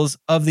skills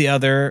of the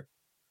other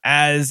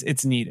as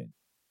it's needed.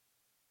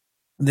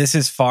 This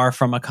is far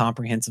from a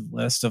comprehensive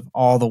list of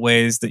all the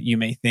ways that you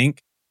may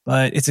think,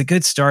 but it's a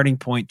good starting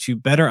point to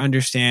better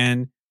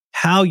understand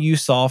how you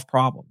solve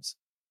problems.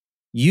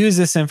 Use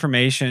this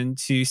information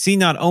to see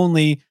not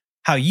only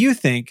how you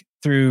think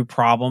through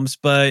problems,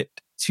 but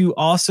to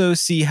also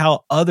see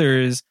how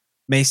others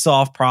may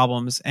solve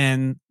problems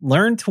and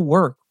learn to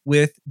work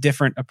with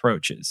different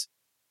approaches.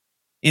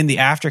 In the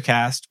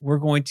Aftercast, we're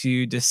going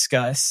to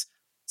discuss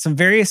some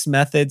various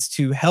methods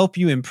to help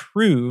you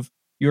improve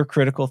your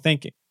critical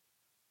thinking.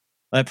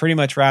 That pretty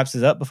much wraps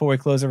us up. Before we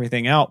close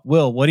everything out,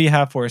 Will, what do you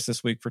have for us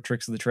this week for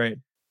tricks of the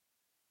trade?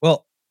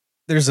 Well,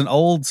 there's an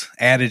old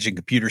adage in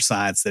computer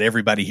science that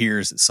everybody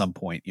hears at some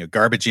point,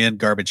 garbage in,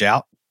 garbage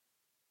out.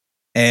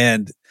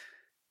 And,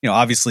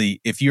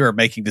 obviously, if you are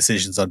making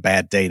decisions on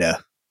bad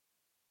data,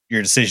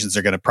 your decisions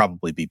are going to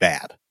probably be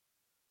bad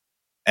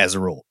as a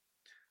rule.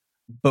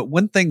 But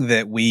one thing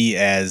that we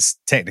as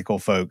technical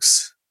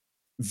folks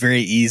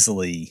very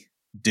easily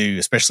do,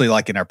 especially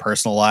like in our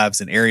personal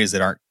lives in areas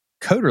that aren't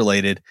code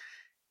related,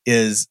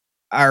 is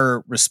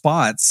our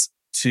response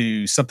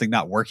to something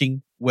not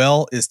working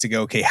well is to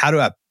go, okay, how do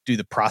I do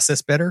the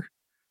process better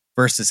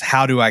versus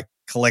how do I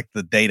collect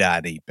the data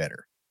I need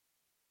better?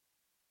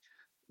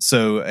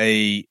 So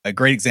a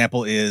great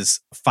example is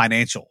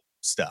financial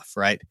stuff,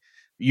 right?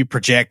 You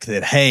project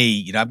that,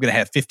 hey, I'm going to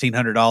have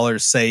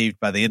 $1,500 saved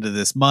by the end of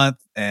this month.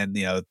 And,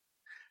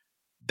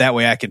 that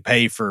way I can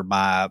pay for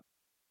my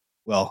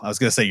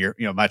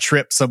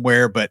trip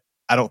somewhere, but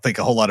I don't think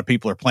a whole lot of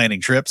people are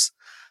planning trips.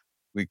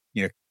 We,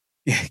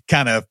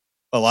 kind of,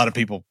 a lot of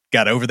people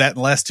got over that in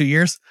the last 2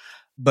 years.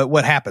 But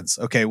what happens?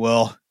 Okay,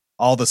 well,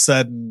 all of a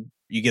sudden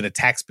you get a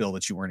tax bill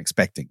that you weren't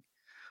expecting,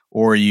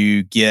 or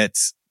you get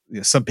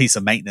some piece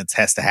of maintenance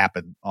has to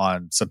happen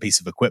on some piece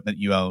of equipment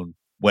you own,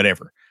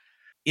 whatever.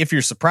 If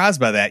you're surprised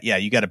by that, yeah,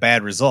 you got a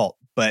bad result,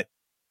 but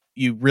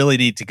you really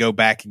need to go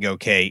back and go,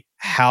 okay,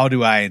 how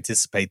do I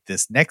anticipate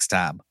this next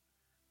time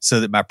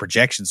so that my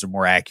projections are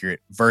more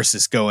accurate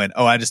versus going,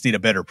 oh, I just need a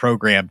better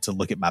program to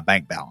look at my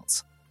bank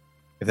balance,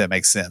 if that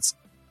makes sense.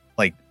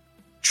 Like,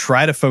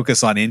 try to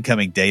focus on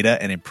incoming data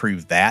and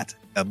improve that.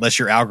 Unless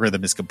your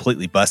algorithm is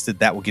completely busted,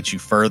 that will get you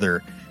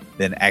further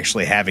than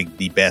actually having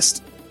the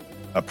best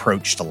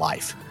approach to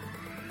life.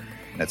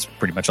 That's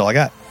pretty much all I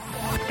got.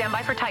 Stand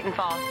by for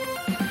Titanfall.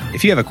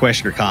 If you have a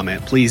question or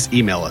comment, please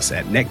email us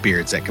at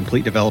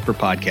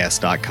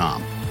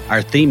neckbeards@CompleteDeveloperPodcast.com.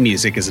 Our theme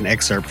music is an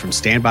excerpt from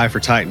Stand By for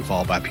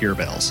Titanfall by Pure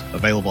Bells,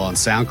 available on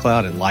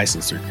SoundCloud and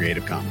licensed through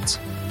Creative Commons.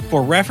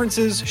 For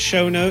references,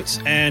 show notes,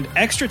 and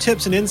extra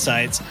tips and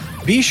insights,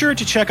 be sure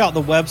to check out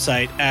the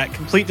website at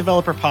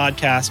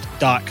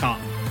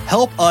CompleteDeveloperPodcast.com.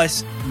 Help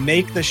us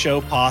make the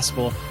show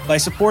possible by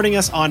supporting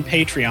us on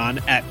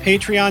Patreon at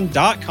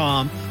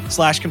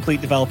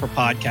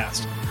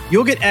patreon.com/CompleteDeveloperPodcast.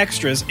 You'll get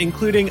extras,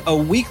 including a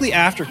weekly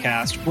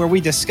Aftercast where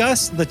we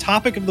discuss the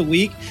topic of the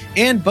week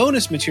and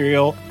bonus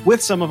material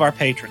with some of our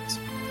patrons.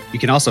 You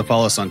can also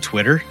follow us on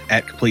Twitter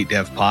at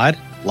CompleteDevPod,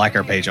 like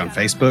our page on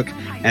Facebook,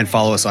 and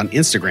follow us on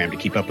Instagram to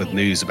keep up with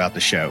news about the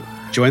show.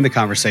 Join the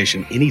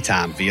conversation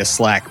anytime via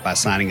Slack by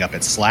signing up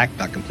at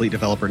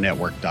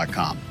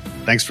slack.CompleteDeveloperNetwork.com.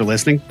 Thanks for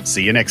listening.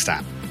 See you next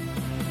time.